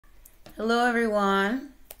Hello everyone,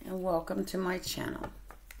 and welcome to my channel.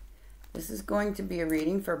 This is going to be a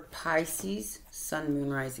reading for Pisces, Sun,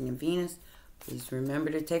 Moon, Rising, and Venus. Please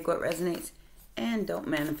remember to take what resonates and don't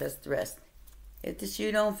manifest the rest. If the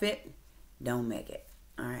shoe don't fit, don't make it.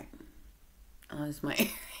 Alright. Oh, that's my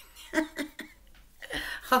earring.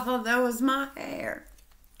 I thought that was my hair.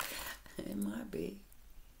 It might be.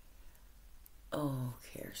 Oh,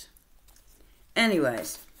 who cares?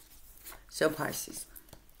 Anyways, so Pisces.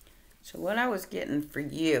 So what I was getting for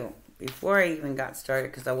you, before I even got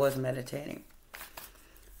started, because I was meditating,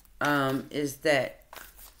 is that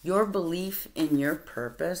your belief in your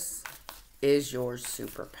purpose is your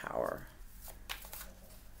superpower.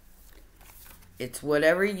 It's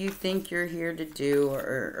whatever you think you're here to do,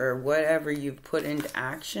 or whatever you put into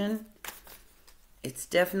action, it's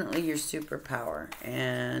definitely your superpower.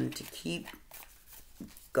 And to keep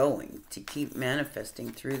going, to keep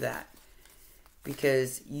manifesting through that.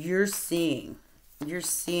 Because you're seeing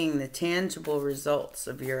the tangible results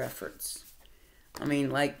of your efforts. I mean,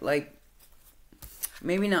 like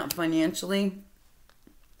maybe not financially,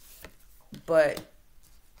 but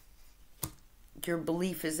your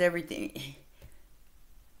belief is everything.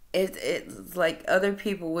 It's like other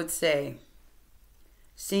people would say,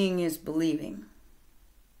 seeing is believing.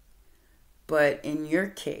 But in your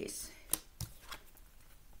case,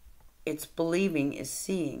 it's believing is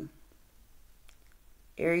seeing.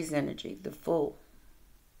 Aries energy, the Fool,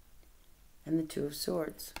 and the Two of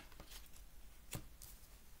Swords.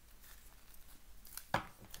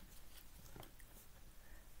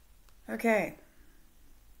 Okay.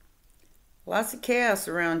 Lots of chaos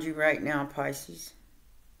around you right now, Pisces.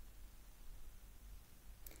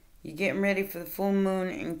 You're getting ready for the full moon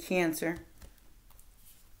in Cancer.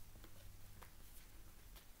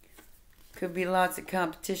 Could be lots of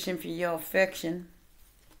competition for your affection.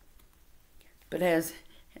 But as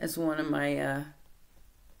one of my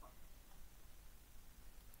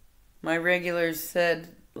my regulars said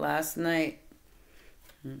last night,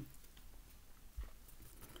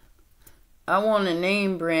 I want a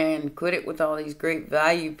name brand. Quit it with all these great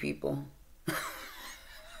value people.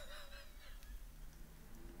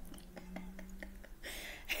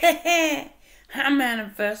 I'm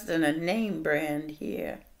manifesting a name brand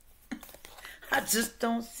here. I just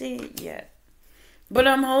don't see it yet. But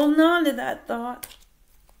I'm holding on to that thought.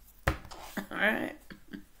 Alright.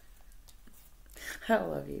 I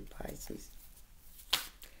love you, Pisces.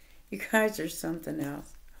 You guys are something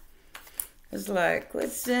else. It's like,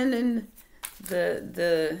 quit sending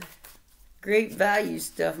the great value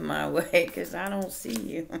stuff my way, because I don't see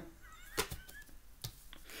you.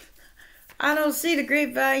 I don't see the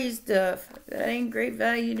great value stuff. That ain't great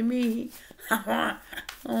value to me. I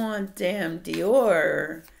want damn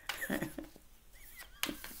Dior.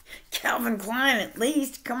 Calvin Klein at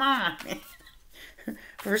least. Come on.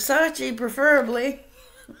 Versace preferably.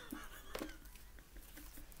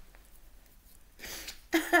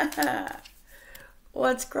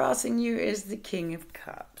 What's crossing you is the King of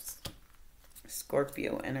Cups.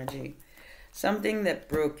 Scorpio energy. Something that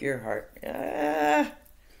broke your heart.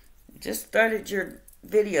 Just started your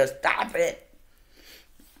video. Stop it.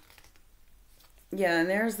 Yeah, and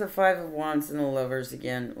there's the Five of Wands and the Lovers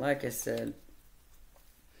again. Like I said.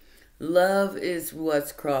 Love is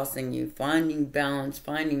what's crossing you. Finding balance,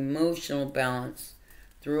 finding emotional balance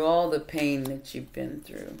through all the pain that you've been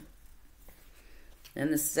through.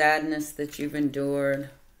 And the sadness that you've endured.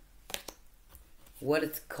 What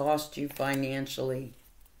it's cost you financially.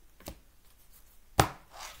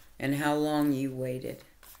 And how long you waited.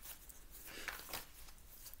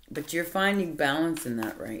 But you're finding balance in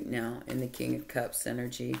that right now, in the King of Cups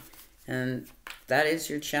energy. And that is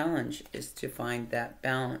your challenge, is to find that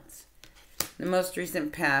balance. In the most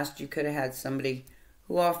recent past, you could have had somebody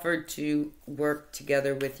who offered to work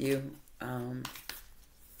together with you.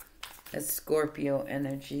 That's Scorpio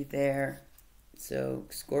energy there. So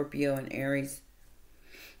Scorpio and Aries.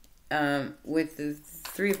 With the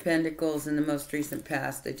Three of Pentacles in the most recent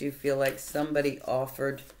past, I do feel like somebody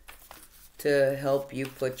offered to help you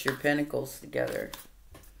put your pentacles together.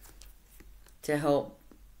 To help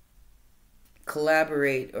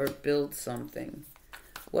collaborate or build something.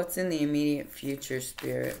 What's in the immediate future,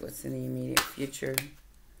 Spirit? What's in the immediate future?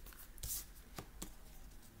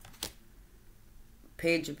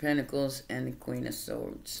 Page of Pentacles and the Queen of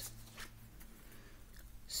Swords.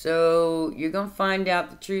 So, you're going to find out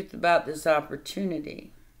the truth about this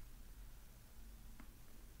opportunity.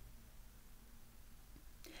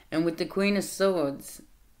 And with the Queen of Swords,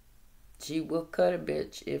 she will cut a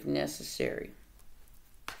bitch if necessary.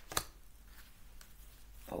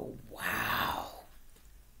 Oh, wow.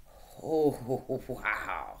 Oh,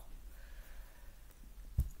 wow.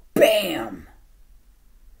 Bam!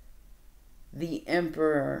 The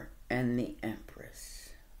Emperor and the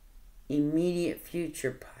Empress. Immediate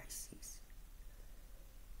future, Pisces.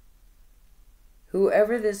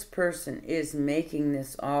 Whoever this person is making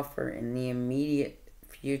this offer in the immediate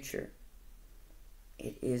future,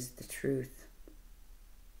 it is the truth.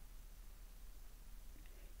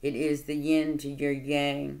 It is the yin to your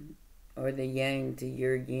yang, or the yang to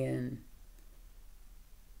your yin.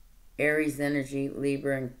 Aries energy,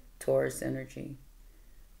 Libra and Taurus energy.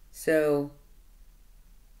 So,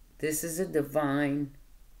 this is a divine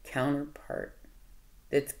counterpart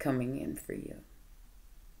that's coming in for you.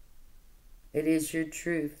 It is your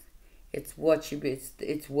truth. It's what you,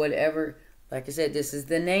 it's whatever. Like I said, this is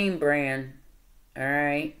the name brand.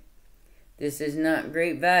 Alright? This is not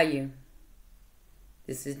great value.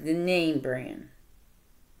 This is the name brand.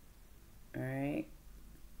 Alright?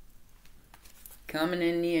 Coming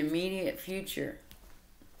in the immediate future.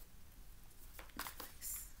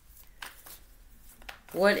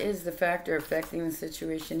 What is the factor affecting the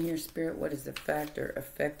situation here, Spirit? What is the factor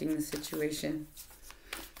affecting the situation?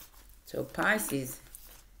 So, Pisces,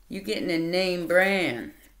 you're getting a name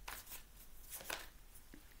brand.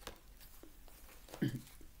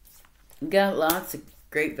 You got lots of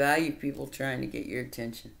great value people trying to get your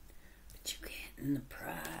attention. But you're getting the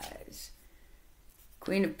prize.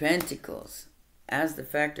 Queen of Pentacles. As the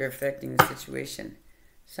factor affecting the situation.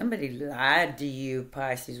 Somebody lied to you,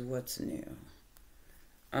 Pisces. What's new?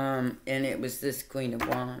 And it was this Queen of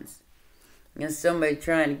Wands. And somebody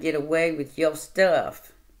trying to get away with your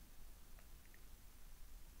stuff.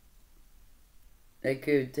 They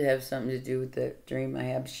could have something to do with the dream I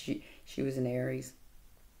have. She was an Aries.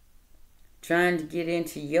 Trying to get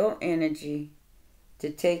into your energy to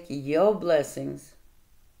take your blessings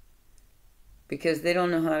because they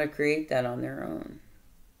don't know how to create that on their own.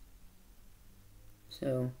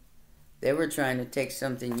 So they were trying to take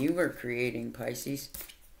something you were creating, Pisces,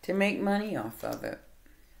 to make money off of it.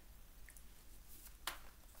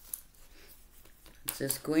 It's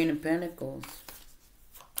this Queen of Pentacles.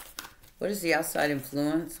 What is the outside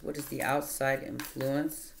influence? What is the outside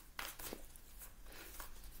influence?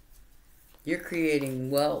 You're creating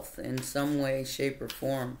wealth in some way, shape, or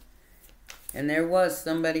form. And there was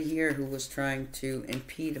somebody here who was trying to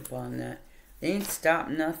impede upon that. They ain't stopped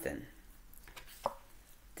nothing.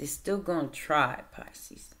 They're still going to try,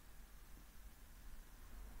 Pisces.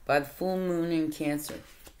 By the full moon in Cancer.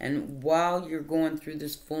 And while you're going through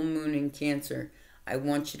this full moon in Cancer, I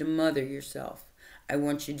want you to mother yourself. I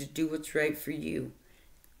want you to do what's right for you.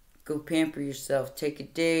 Go pamper yourself. Take a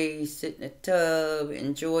day, sit in a tub,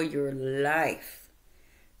 enjoy your life.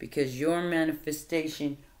 Because your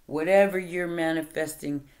manifestation, whatever you're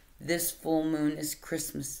manifesting this full moon, this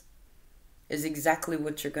Christmas, is exactly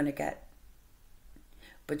what you're going to get.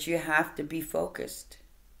 But you have to be focused.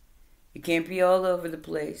 You can't be all over the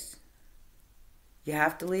place. You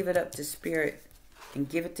have to leave it up to Spirit and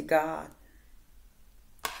give it to God.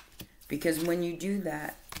 Because when you do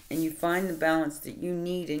that, and you find the balance that you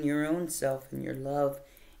need in your own self, in your love,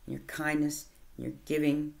 in your kindness, in your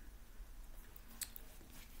giving,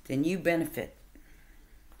 then you benefit.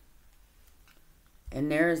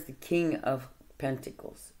 And there is the King of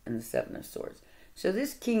Pentacles and the Seven of Swords. So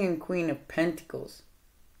this King and Queen of Pentacles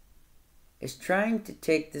is trying to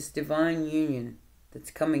take this divine union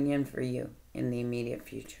that's coming in for you in the immediate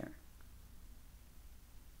future.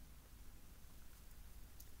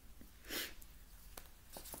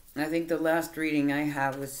 I think the last reading I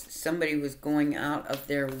have was somebody was going out of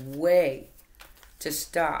their way to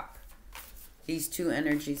stop these two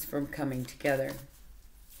energies from coming together.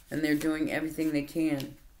 And they're doing everything they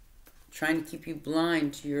can, trying to keep you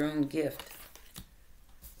blind to your own gift.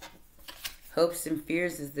 Hopes and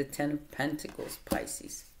fears is the Ten of Pentacles,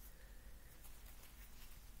 Pisces.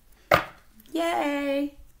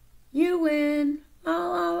 Yay! You win! La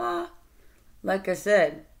la la! Like I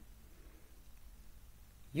said,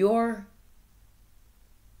 your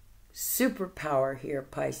superpower here,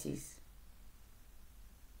 Pisces,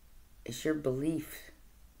 is your belief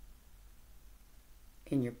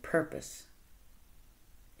in your purpose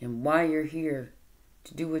and why you're here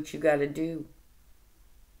to do what you got to do.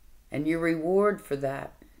 And your reward for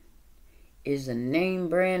that is a name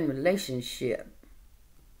brand relationship.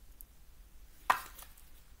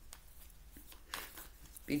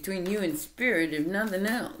 Between you and Spirit, if nothing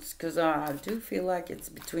else. Because I do feel like it's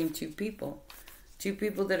between two people. Two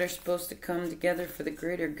people that are supposed to come together for the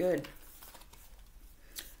greater good.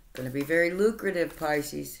 Going to be very lucrative,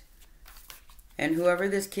 Pisces. And whoever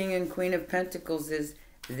this King and Queen of Pentacles is,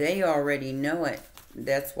 they already know it.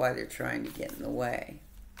 That's why they're trying to get in the way.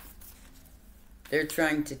 They're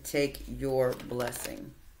trying to take your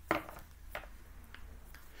blessing.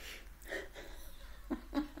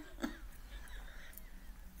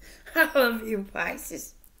 I love you,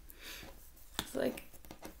 Pisces. It's like,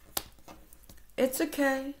 it's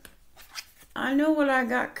okay. I know what I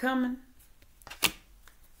got coming.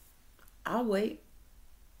 I'll wait.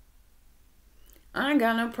 I ain't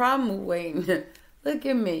got no problem with waiting. Look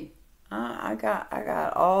at me. I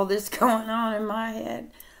got all this going on in my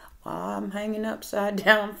head while I'm hanging upside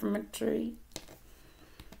down from a tree.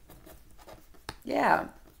 Yeah,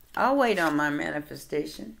 I'll wait on my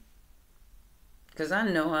manifestation. Because I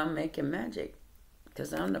know I'm making magic.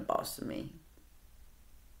 Because I'm the boss of me.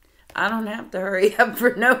 I don't have to hurry up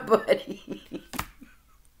for nobody.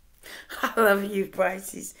 I love you,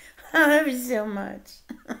 Pisces. I love you so much.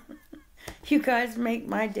 You guys make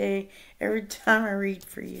my day every time I read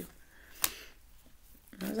for you.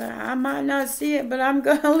 I was like, I might not see it, but I'm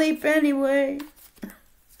going to leap anyway.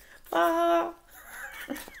 Ah.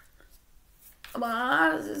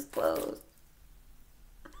 My eyes is closed.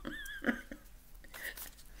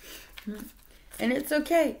 And it's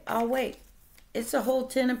okay. I'll wait. It's a whole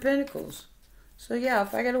 10 of Pentacles. So yeah,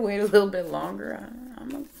 if I got to wait a little bit longer,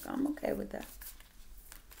 I'm okay with that.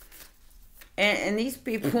 And these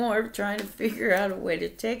people are trying to figure out a way to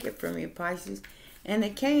take it from you, Pisces. And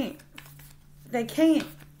they can't. They can't.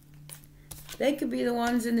 They could be the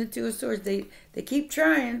ones in the Two of Swords. They keep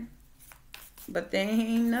trying. But there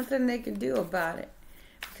ain't nothing they can do about it.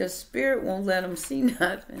 Because Spirit won't let them see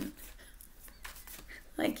nothing.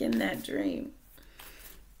 Like in that dream.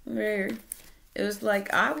 Where it was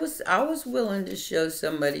like I was willing to show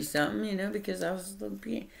somebody something, you know, because I was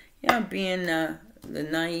being the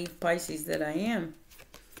naive Pisces that I am.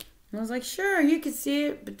 And I was like, sure, you can see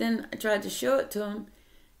it, but then I tried to show it to him,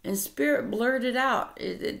 and Spirit blurred it out.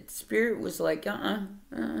 Spirit was like,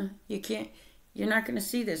 you can't, you're not going to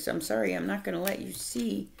see this. I'm sorry, I'm not going to let you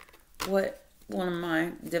see what one of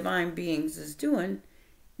my divine beings is doing,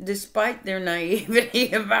 despite their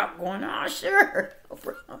naivety about going, oh, sure, no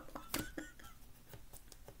problem.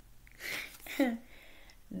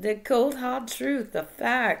 The cold hard truth, the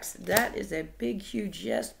facts, that is a big huge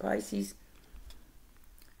yes, Pisces.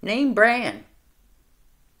 Name brand.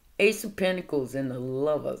 Ace of Pentacles and the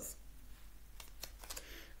Lovers.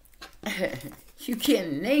 You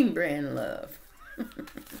can't name brand love.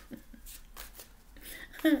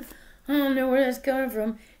 I don't know where that's coming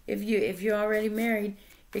from. If you're already married,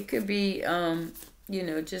 it could be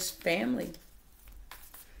just family.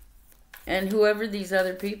 And whoever these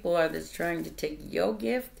other people are that's trying to take your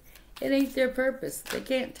gift, it ain't their purpose. They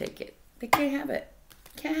can't take it. They can't have it.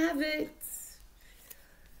 Can't have it.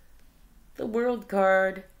 The World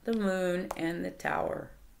card, the Moon, and the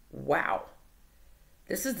Tower. Wow.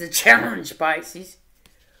 This is the challenge, Pisces.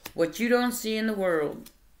 What you don't see in the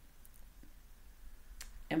world.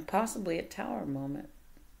 And possibly a Tower moment.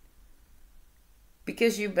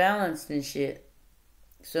 Because you balanced and shit.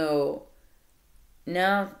 So,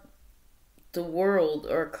 now the world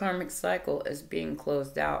or karmic cycle is being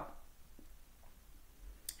closed out.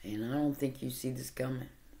 And I don't think you see this coming.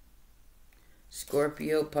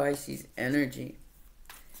 Scorpio, Pisces energy.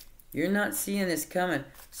 You're not seeing this coming.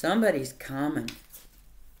 Somebody's coming.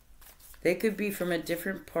 They could be from a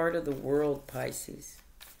different part of the world, Pisces.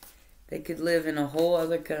 They could live in a whole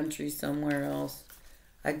other country somewhere else.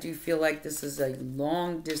 I do feel like this is a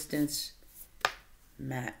long distance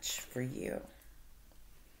match for you.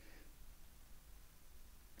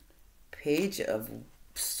 Page of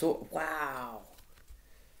Swords. Wow.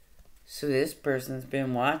 So this person's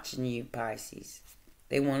been watching you, Pisces.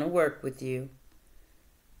 They want to work with you.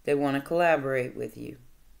 They want to collaborate with you.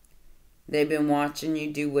 They've been watching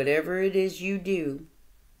you do whatever it is you do.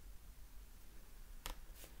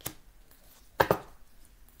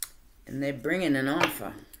 And they're bringing an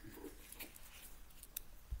offer.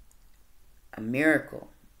 A miracle.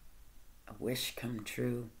 A wish come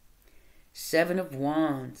true. 7 of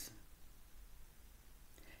Wands.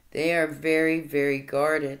 They are very, very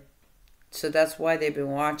guarded. So that's why they've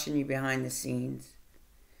been watching you behind the scenes.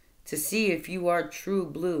 To see if you are true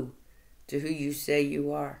blue to who you say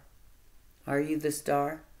you are. Are you the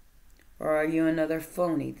star? Or are you another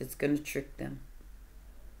phony that's going to trick them?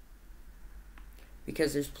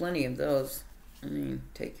 Because there's plenty of those. I mean,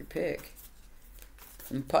 take your pick.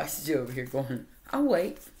 And Pisces over here going, I'll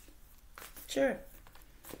wait. Sure.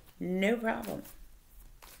 No problem.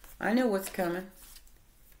 I know what's coming.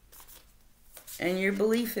 And your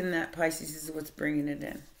belief in that, Pisces, is what's bringing it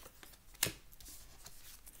in.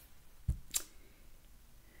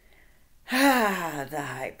 Ah, the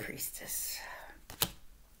High Priestess.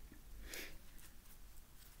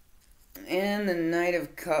 And the Knight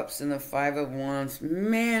of Cups and the Five of Wands.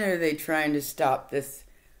 Man, are they trying to stop this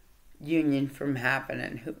union from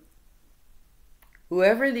happening.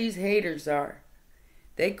 Whoever these haters are,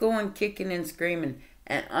 they go on kicking and screaming.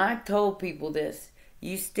 And I told people this.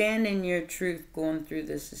 You stand in your truth going through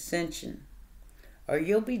this ascension, or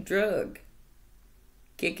you'll be drugged,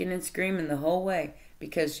 kicking and screaming the whole way,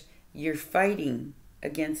 because you're fighting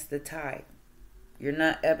against the tide. You're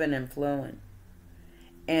not ebbing and flowing.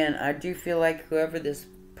 And I do feel like whoever this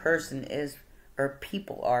person is, or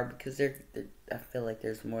people are, because I feel like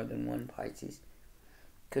there's more than one Pisces.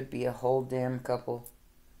 Could be a whole damn couple.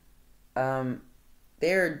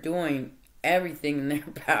 They're doing everything in their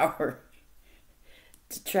power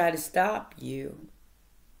to try to stop you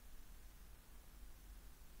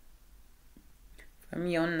from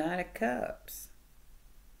your Knight of Cups.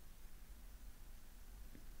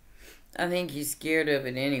 I think you're scared of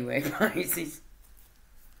it anyway, Pisces.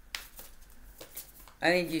 I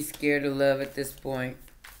think you're scared of love at this point,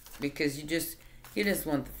 because you just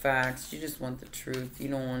want the facts. You just want the truth. You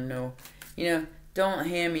don't want to know. Don't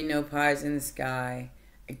hand me no pies in the sky.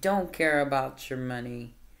 I don't care about your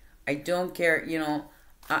money. I don't care,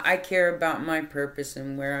 I care about my purpose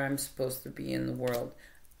and where I'm supposed to be in the world.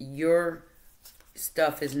 Your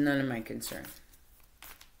stuff is none of my concern.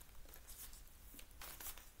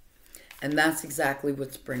 And that's exactly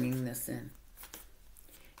what's bringing this in,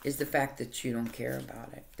 is the fact that you don't care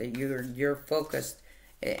about it. That you're focused,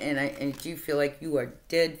 and I do feel like you are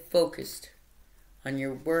dead focused on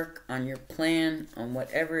your work, on your plan, on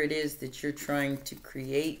whatever it is that you're trying to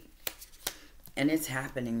create. And it's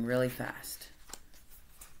happening really fast.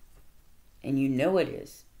 And you know it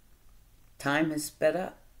is. Time has sped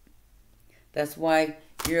up. That's why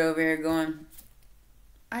you're over here going,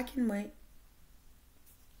 I can wait.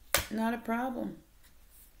 Not a problem.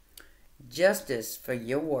 Justice for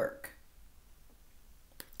your work.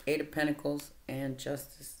 Eight of Pentacles and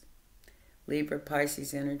Justice. Libra,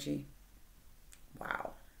 Pisces energy.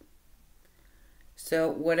 Wow. So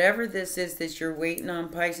whatever this is that you're waiting on,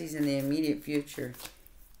 Pisces, in the immediate future,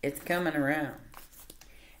 it's coming around.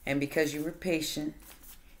 And because you were patient,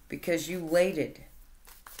 because you waited,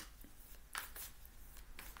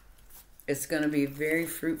 it's going to be very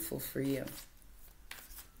fruitful for you.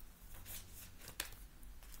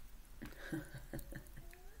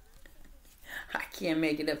 I can't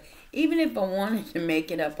make it up. Even if I wanted to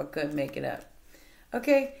make it up, I couldn't make it up.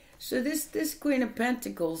 Okay, so this Queen of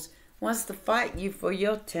Pentacles wants to fight you for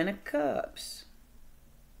your Ten of Cups.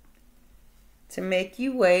 To make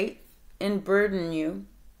you wait and burden you.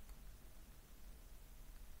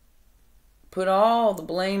 Put all the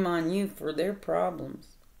blame on you for their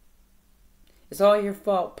problems. It's all your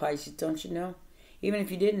fault, Pisces, don't you know? Even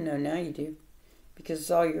if you didn't know, now you do. Because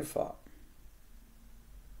it's all your fault.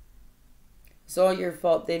 It's all your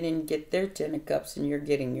fault they didn't get their Ten of Cups and you're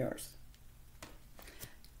getting yours.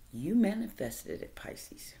 You manifested it,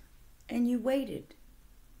 Pisces. And you waited.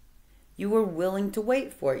 You were willing to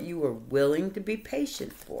wait for it. You were willing to be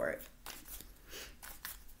patient for it.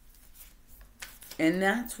 And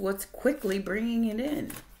that's what's quickly bringing it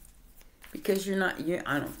in. Because you're not,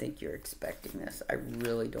 I don't think you're expecting this. I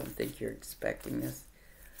really don't think you're expecting this.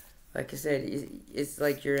 Like I said, it's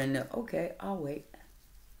like you're in the, okay, I'll wait.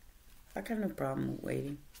 I got no problem with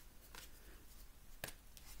waiting.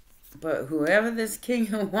 But whoever this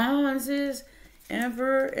King of Wands is,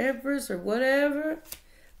 Emperor, Empress, or whatever,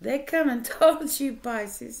 they come and told you,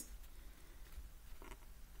 Pisces.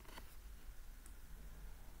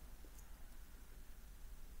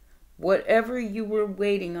 Whatever you were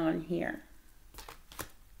waiting on here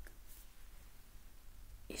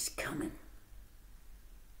is coming.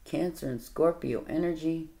 Cancer and Scorpio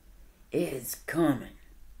energy is coming.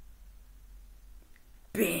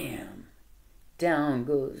 Bam! Down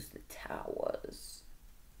goes the towers.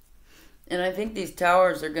 And I think these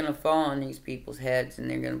towers are going to fall on these people's heads and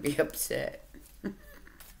they're going to be upset.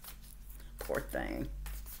 Poor thing.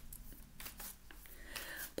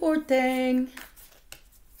 Poor thing.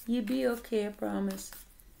 You be okay, I promise.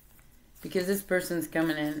 Because this person's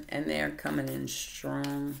coming in and they are coming in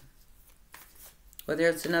strong. Whether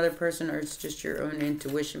it's another person or it's just your own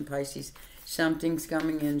intuition, Pisces, something's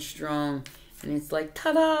coming in strong. And it's like,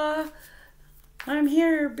 ta-da! I'm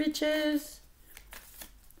here, bitches.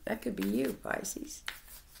 That could be you, Pisces.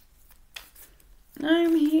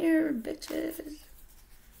 I'm here, bitches.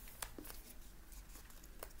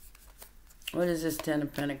 What is this Ten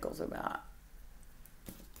of Pentacles about?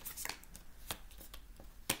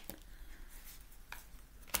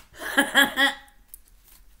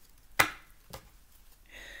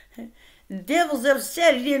 The devil's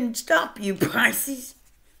upset he didn't stop you, Pisces.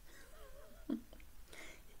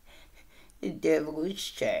 The devil is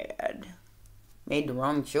sad. Made the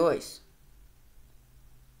wrong choice.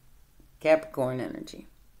 Capricorn energy.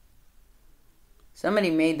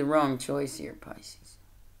 Somebody made the wrong choice here, Pisces.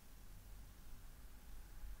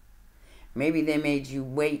 Maybe they made you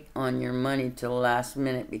wait on your money till the last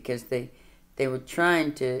minute because they were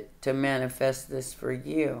trying to manifest this for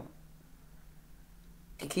you.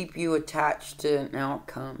 To keep you attached to an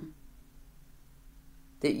outcome.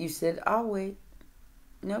 That you said, I'll wait.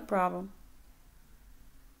 No problem.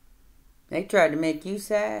 They tried to make you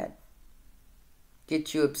sad.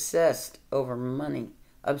 Get you obsessed over money.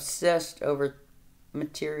 Obsessed over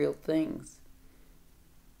material things.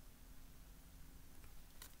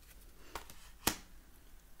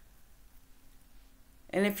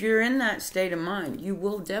 And if you're in that state of mind, you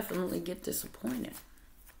will definitely get disappointed.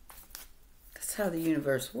 That's how the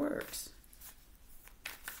universe works.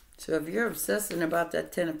 So if you're obsessing about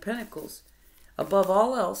that Ten of Pentacles, above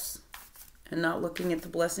all else, and not looking at the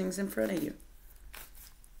blessings in front of you,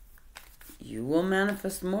 you will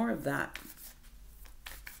manifest more of that.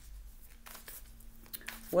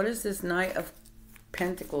 What is this Knight of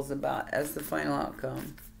Pentacles about as the final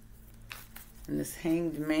outcome? And this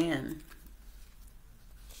Hanged Man.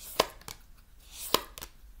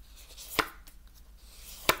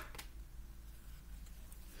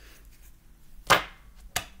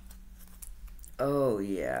 Oh,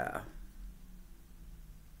 yeah.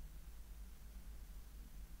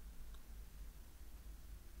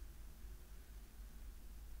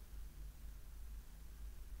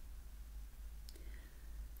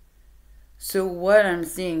 So what I'm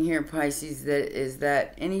seeing here, Pisces, is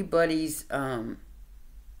that anybody's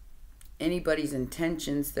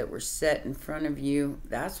intentions that were set in front of you,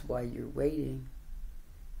 that's why you're waiting.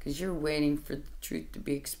 Because you're waiting for the truth to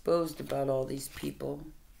be exposed about all these people.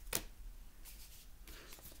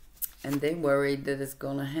 And they worried that it's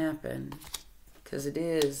going to happen. Because it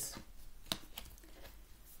is.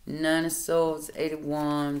 Nine of Swords, Eight of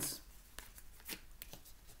Wands.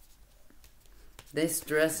 They're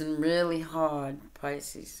stressing really hard,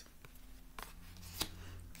 Pisces.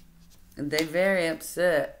 And they're very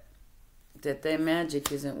upset that their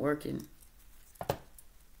magic isn't working.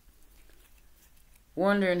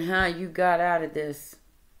 Wondering how you got out of this.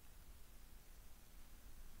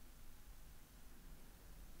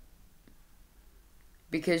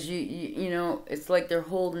 Because you know, it's like they're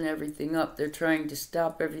holding everything up. They're trying to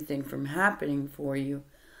stop everything from happening for you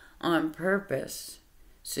on purpose.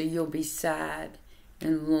 So you'll be sad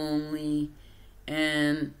and lonely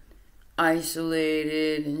and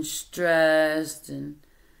isolated and stressed, and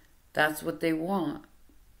that's what they want.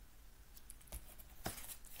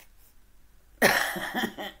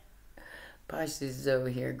 Pisces is over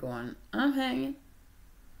here going, I'm hanging.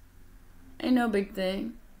 Ain't no big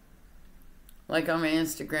thing. Like on my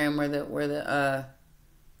Instagram where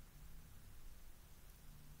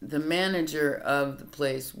the manager of the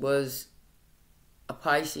place was a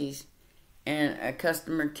Pisces, and a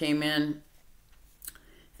customer came in,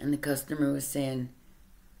 and the customer was saying,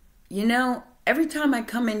 you know, every time I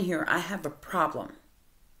come in here, I have a problem.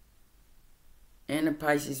 And the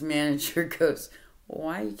Pisces manager goes, well,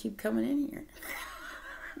 why do you keep coming in here?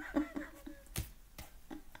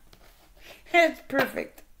 It's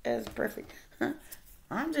perfect. It's perfect.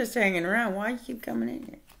 I'm just hanging around. Why you keep coming in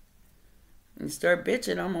here? And start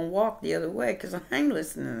bitching, I'm going to walk the other way because I ain't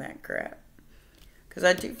listening to that crap. Because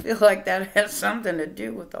I do feel like that has something to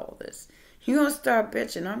do with all this. You going to start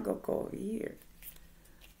bitching, I'm going to go over here.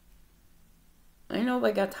 Ain't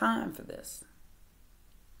nobody got time for this.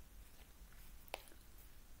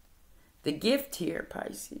 The gift here,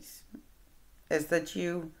 Pisces, is that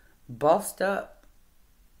you bossed up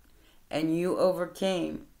and you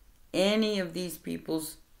overcame any of these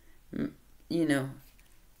people's, you know,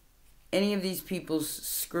 any of these people's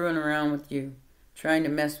screwing around with you, trying to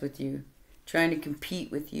mess with you, trying to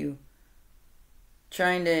compete with you,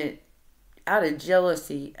 trying to, out of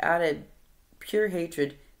jealousy, out of pure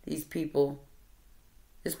hatred, these people,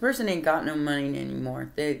 this person ain't got no money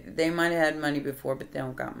anymore. They might have had money before, but they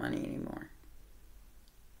don't got money anymore.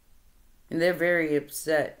 And they're very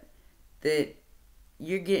upset that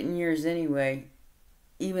you're getting yours anyway,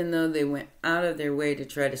 even though they went out of their way to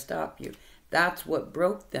try to stop you. That's what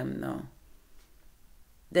broke them, though.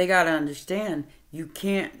 They got to understand, you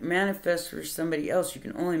can't manifest for somebody else. You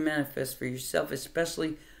can only manifest for yourself,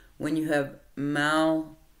 especially when you have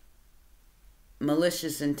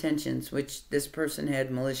malicious intentions, which this person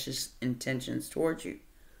had malicious intentions towards you.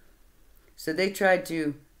 So they tried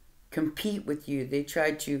to compete with you. They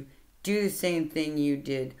tried to do the same thing you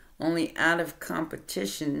did, only out of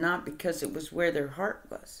competition, not because it was where their heart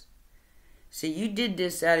was. So you did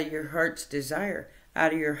this out of your heart's desire,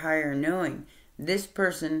 out of your higher knowing. This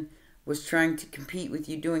person was trying to compete with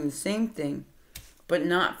you doing the same thing, but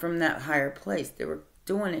not from that higher place. They were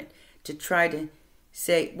doing it to try to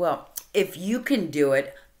say, well, if you can do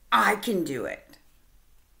it, I can do it.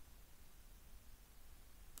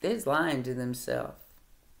 They're lying to themselves.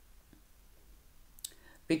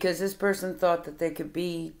 Because this person thought that they could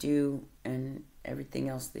be, do, and everything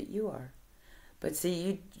else that you are. But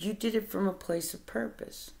see, you did it from a place of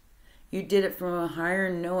purpose. You did it from a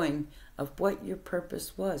higher knowing of what your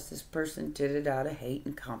purpose was. This person did it out of hate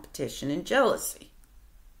and competition and jealousy.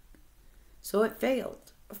 So it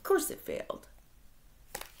failed. Of course it failed.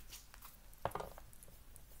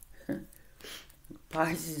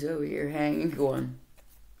 Pisces over here hanging going,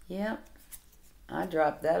 yep, I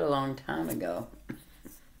dropped that a long time ago.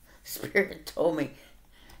 Spirit told me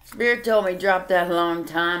drop that a long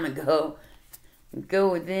time ago. Go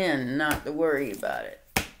within, not to worry about it.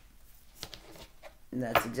 And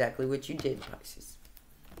that's exactly what you did, Pisces.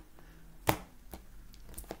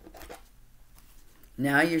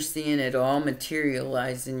 Now you're seeing it all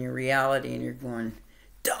materialize in your reality and you're going,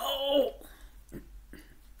 oh!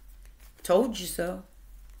 Told you so.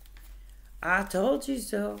 I told you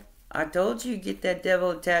so. I told you get that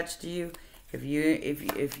devil attached to you if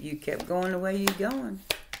you kept going the way you're going.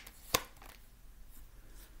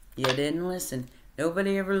 You didn't listen.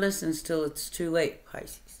 Nobody ever listens till it's too late,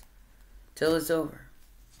 Pisces. Till it's over.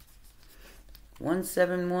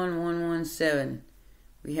 171117.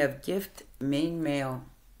 We have gift, main male,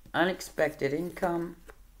 unexpected income,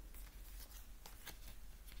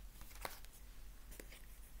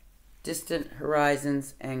 distant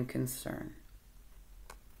horizons, and concern.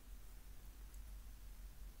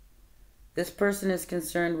 This person is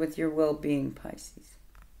concerned with your well-being, Pisces.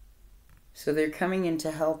 So they're coming in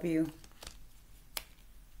to help you,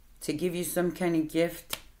 to give you some kind of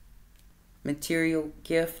gift, material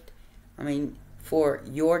gift. I mean, for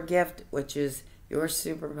your gift, which is your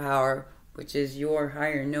superpower, which is your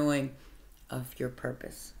higher knowing of your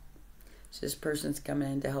purpose. So this person's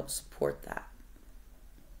coming in to help support that.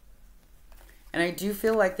 And I do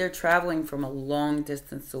feel like they're traveling from a long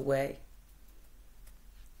distance away.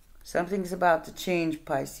 Something's about to change,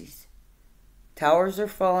 Pisces. Towers are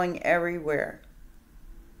falling everywhere.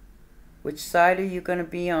 Which side are you going to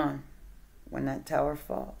be on when that tower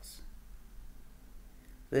falls?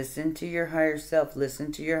 Listen to your higher self.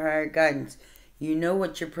 Listen to your higher guidance. You know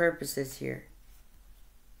what your purpose is here.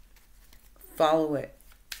 Follow it.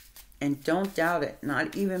 And don't doubt it.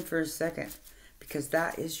 Not even for a second. Because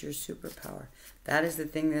that is your superpower. That is the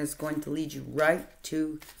thing that is going to lead you right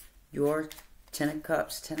to your Ten of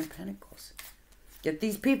Cups, Ten of Pentacles. Yet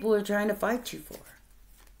these people are trying to fight you for.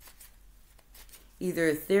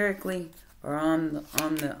 Either etherically or on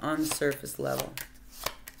the surface level.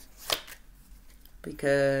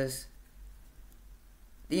 Because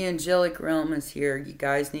the angelic realm is here. You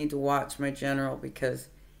guys need to watch my general because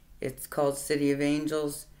it's called City of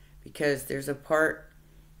Angels. Because there's a part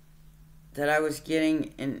that I was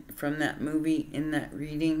getting from that movie in that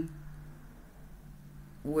reading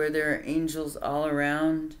where there are angels all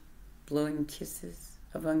around blowing kisses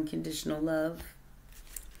of unconditional love.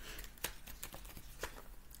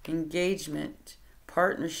 Engagement,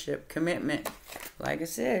 partnership, commitment. Like I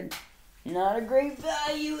said, not a great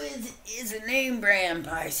value is a name brand,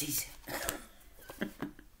 Pisces.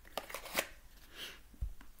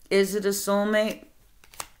 Is it a soulmate?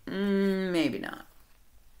 Maybe not.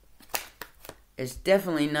 It's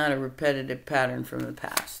definitely not a repetitive pattern from the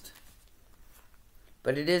past.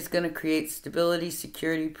 But it is going to create stability,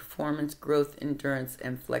 security, performance, growth, endurance,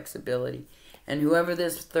 and flexibility. And whoever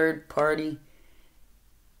this third party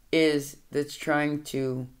is that's trying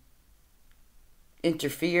to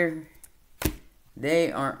interfere,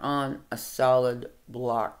 they are on a solid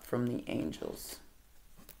block from the angels.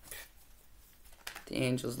 The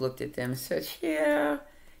angels looked at them and said, yeah,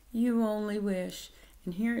 you only wish.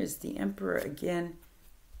 And here is the Emperor again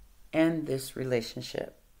and this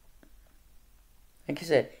relationship. Like I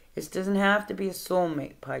said, this doesn't have to be a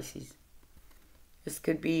soulmate, Pisces. This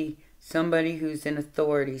could be somebody who's in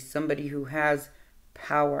authority, somebody who has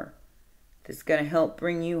power that's going to help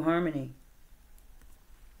bring you harmony.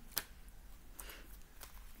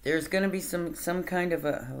 There's going to be some kind of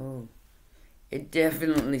it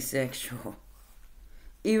definitely sexual.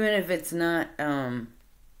 Even if it's not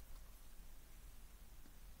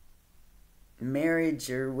marriage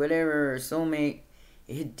or whatever, or soulmate,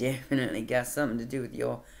 it definitely got something to do with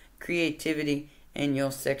your creativity and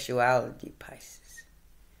your sexuality, Pisces.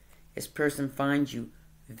 This person finds you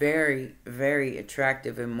very, very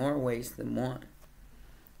attractive in more ways than one.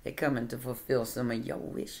 They're coming to fulfill some of your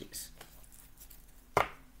wishes.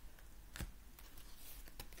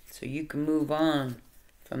 So you can move on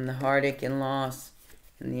from the heartache and loss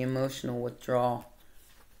and the emotional withdrawal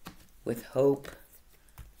with hope,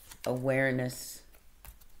 awareness,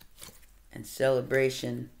 and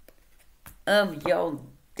celebration of your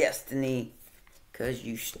destiny, because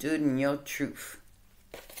you stood in your truth.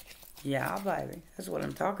 Yeah, baby, that's what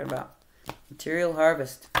I'm talking about. Material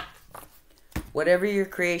harvest. Whatever your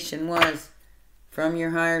creation was from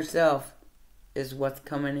your higher self is what's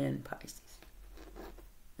coming in, Pisces.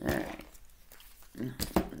 Alright.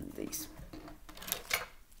 These.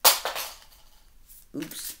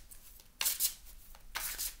 Oops.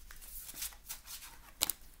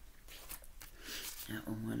 That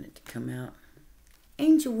one wanted to come out.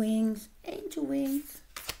 Angel wings. Angel wings.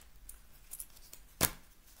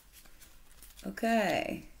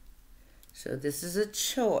 Okay. So this is a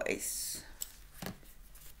choice.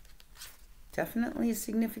 Definitely a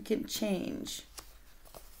significant change.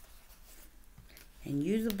 And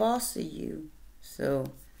you're the boss of you.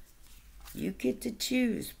 So you get to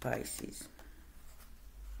choose, Pisces.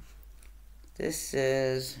 This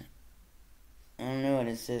says, I don't know what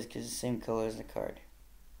it says because it's the same color as the card.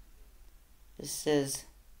 This says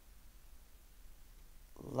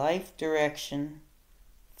life direction,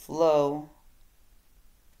 flow,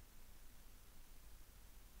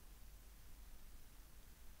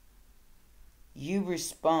 you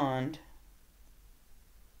respond,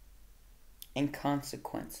 and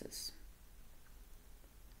consequences.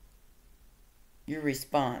 Your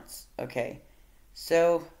response. Okay.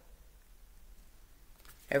 So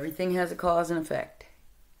everything has a cause and effect.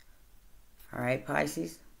 Alright,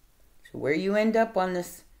 Pisces? So where you end up on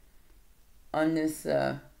this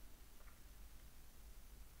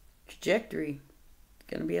trajectory, it's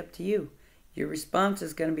going to be up to you. Your response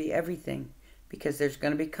is going to be everything, because there's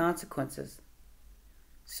going to be consequences.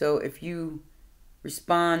 So if you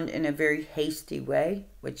respond in a very hasty way,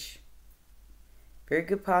 which very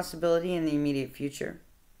good possibility in the immediate future,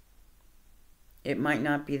 it might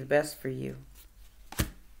not be the best for you.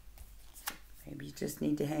 Maybe you just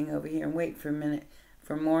need to hang over here and wait for a minute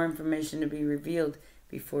for more information to be revealed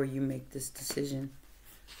before you make this decision.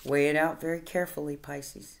 Weigh it out very carefully,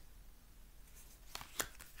 Pisces.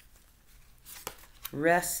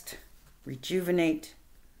 Rest, rejuvenate,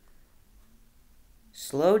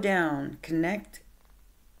 slow down, connect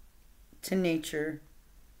to nature,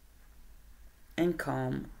 and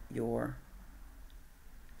calm your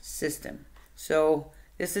system. So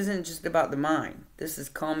this isn't just about the mind. This is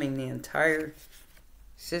calming the entire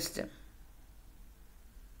system.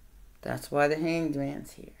 That's why the Hanged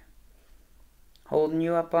Man's here, holding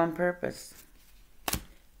you up on purpose.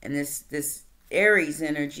 And this Aries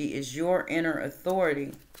energy is your inner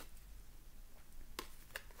authority.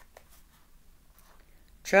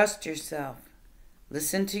 Trust yourself.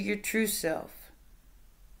 Listen to your true self.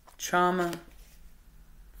 Trauma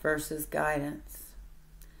versus guidance.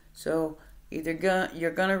 So either you're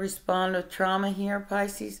going to respond to trauma here,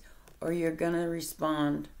 Pisces, or you're going to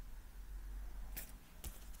respond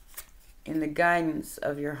in the guidance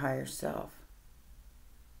of your higher self.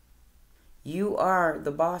 You are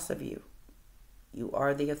the boss of you. You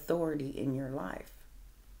are the authority in your life.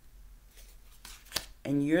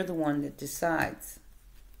 And you're the one that decides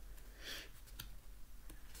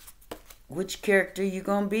which character you're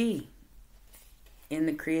going to be in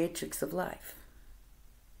the creatrix of life.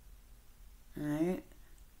 Alright?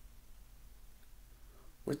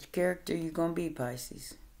 Which character you going to be,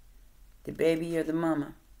 Pisces? The baby or the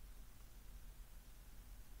mama?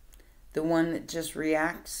 The one that just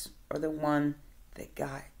reacts or the one that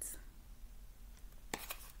guides?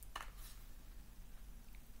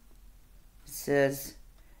 It says,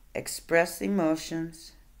 express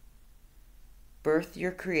emotions, birth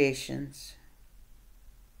your creations,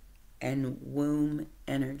 and womb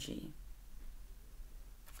energy.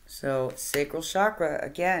 So, sacral chakra,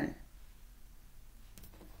 again.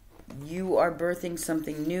 You are birthing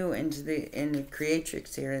something new in the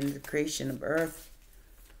creatrix here, in the creation of earth.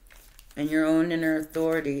 And your own inner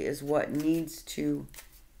authority is what needs to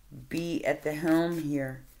be at the helm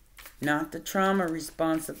here. Not the trauma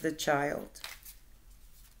response of the child,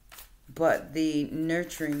 but the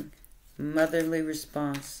nurturing, motherly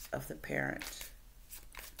response of the parent.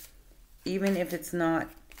 Even if it's not,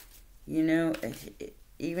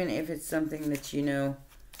 even if it's something that,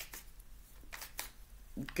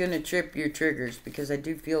 gonna trip your triggers, because I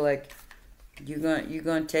do feel like you're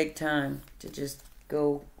gonna take time to just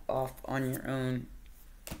go off on your own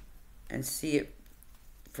and see it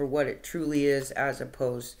for what it truly is, as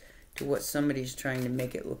opposed to what somebody's trying to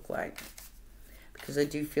make it look like. because I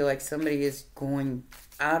do feel like somebody is going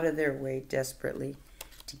out of their way desperately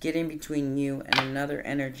to get in between you and another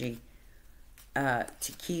energy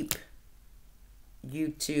to keep you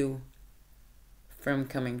two from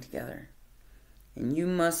coming together. And you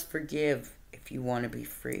must forgive if you want to be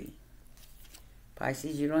free.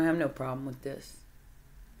 Pisces, you don't have no problem with this.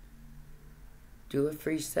 Do it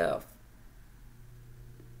for yourself.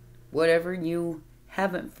 Whatever you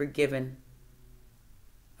haven't forgiven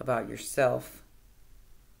about yourself,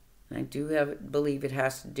 and I do believe it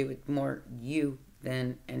has to do with more you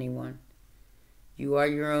than anyone. You are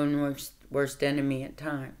your own worst enemy at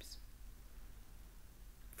times.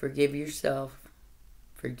 Forgive yourself.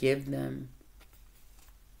 Forgive them.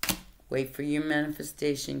 Wait for your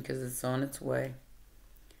manifestation because it's on its way.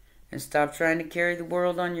 And stop trying to carry the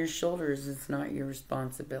world on your shoulders. It's not your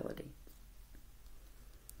responsibility.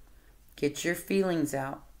 Get your feelings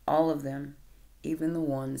out, all of them, even the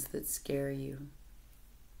ones that scare you.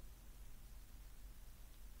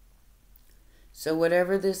 So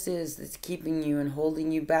whatever this is that's keeping you and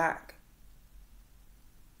holding you back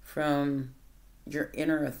from your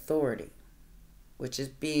inner authority, which is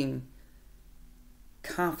being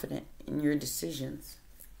confident in your decisions,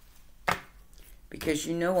 because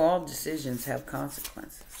you know all decisions have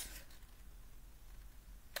consequences.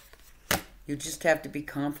 You just have to be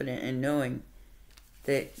confident in knowing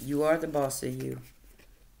that you are the boss of you.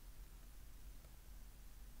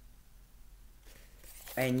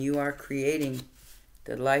 And you are creating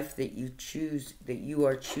the life that you choose, that you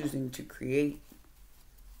are choosing to create.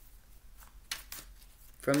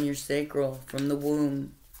 From your sacral, from the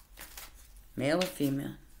womb, male or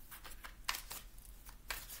female.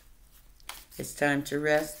 It's time to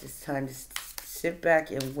rest. It's time to sit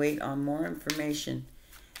back and wait on more information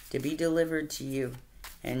to be delivered to you,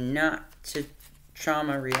 and not to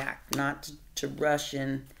trauma react, not to rush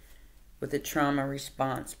in with a trauma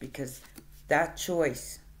response, because that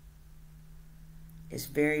choice is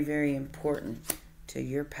very, very important to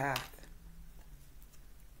your path.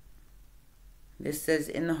 This says,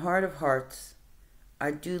 in the heart of hearts,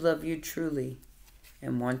 I do love you truly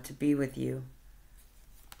and want to be with you.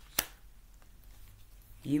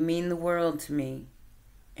 You mean the world to me,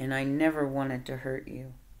 and I never wanted to hurt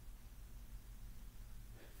you.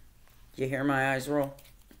 You hear my eyes roll?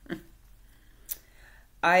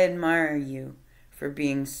 I admire you for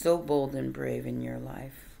being so bold and brave in your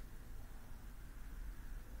life.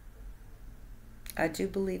 I do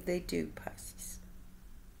believe they do, Pisces.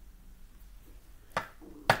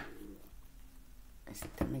 My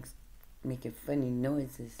stomach's making funny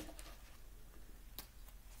noises.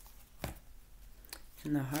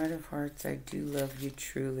 In the heart of hearts, I do love you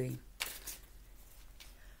truly.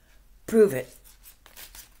 Prove it.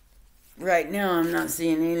 Right now, I'm not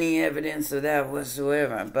seeing any evidence of that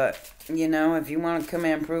whatsoever. But, you know, if you want to come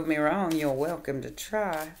in and prove me wrong, you're welcome to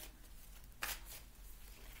try.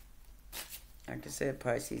 Like I said,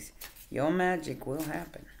 Pisces, your magic will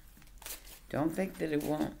happen. Don't think that it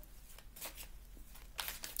won't.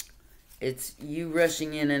 It's you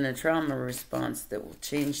rushing in a trauma response that will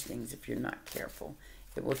change things if you're not careful.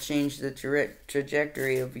 It will change the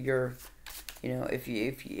trajectory of your, you know, if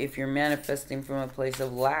you're manifesting from a place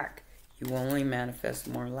of lack, you will only manifest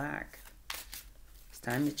more lack. It's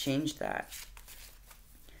time to change that.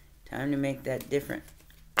 Time to make that different.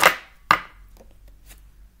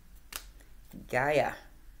 Gaia.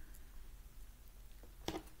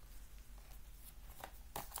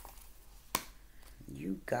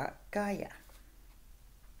 You got Gaia.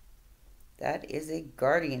 That is a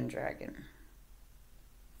guardian dragon.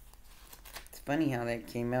 It's funny how that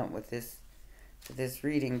came out with this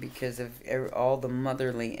reading, because of all the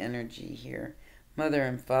motherly energy here. Mother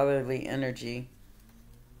and fatherly energy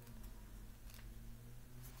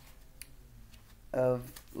of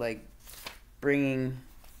like bringing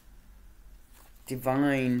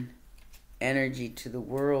divine energy to the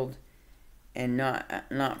world, and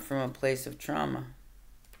not from a place of trauma,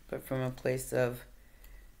 but from a place of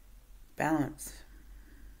balance.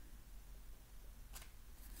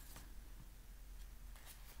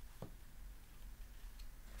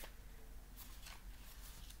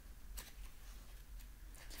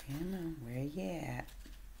 Come on, where you at?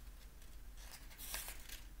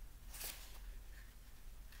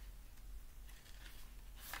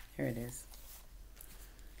 Here it is.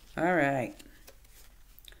 All right.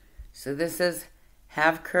 So this says,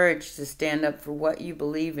 have courage to stand up for what you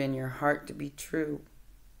believe in your heart to be true.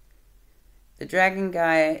 The dragon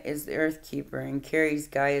Gaia is the earth keeper and carries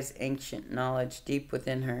Gaia's ancient knowledge deep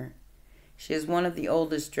within her. She is one of the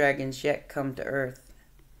oldest dragons yet come to earth.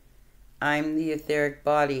 I'm the etheric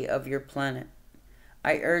body of your planet.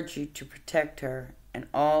 I urge you to protect her and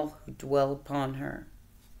all who dwell upon her.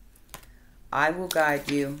 I will guide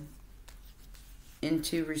you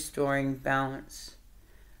into restoring balance.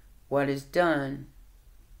 What is done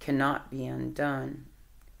cannot be undone,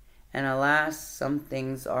 and alas, some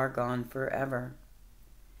things are gone forever.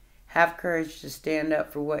 Have courage to stand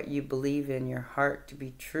up for what you believe in your heart to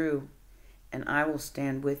be true, and I will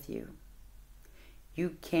stand with you.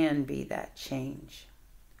 You can be that change.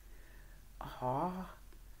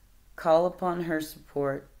 Call upon her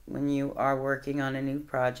support when you are working on a new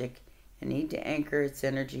project and need to anchor its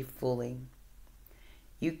energy fully.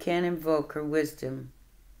 You can invoke her wisdom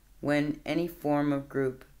when any form of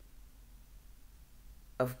group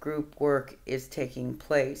work is taking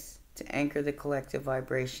place to anchor the collective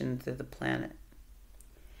vibration through the planet.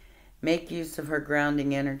 Make use of her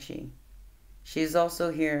grounding energy. She is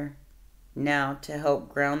also here now to help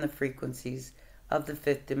ground the frequencies of the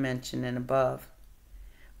fifth dimension and above,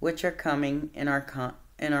 which are coming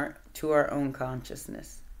to our own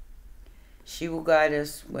consciousness. She will guide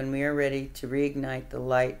us when we are ready to reignite the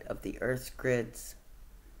light of the Earth's grids.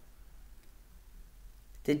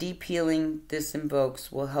 The deep healing this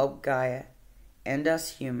invokes will help Gaia and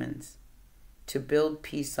us humans to build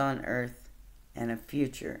peace on Earth and a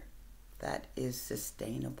future that is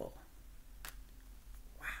sustainable.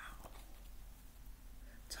 Wow.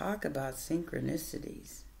 Talk about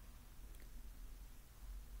synchronicities.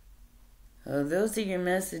 Oh, those are your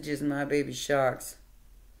messages, my baby sharks.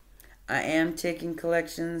 I am taking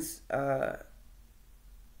collections or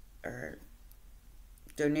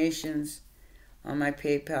donations on my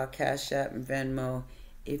PayPal, Cash App, and Venmo.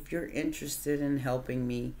 If you're interested in helping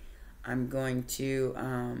me, I'm going to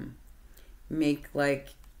make like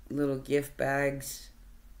little gift bags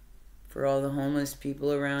for all the homeless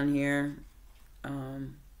people around here.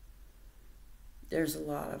 There's a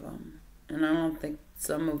lot of them, and I don't think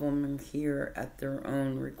some of them are here at their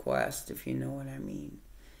own request, if you know what I mean.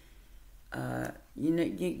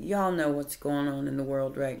 Y'all know what's going on in the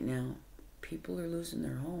world right now. People are losing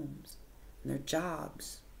their homes and their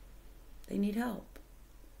jobs. They need help.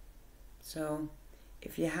 So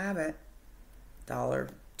if you have it, $1,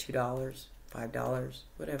 $2, $5,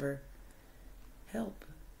 whatever, help.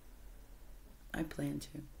 I plan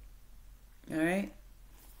to. All right?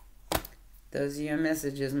 Those are your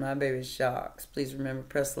messages, my baby sharks. Please remember,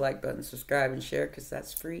 press the like button, subscribe, and share, because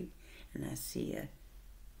that's free. And I'll see you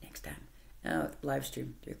next time. Live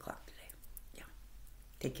stream, 3 o'clock today. Yeah.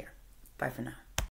 Take care. Bye for now.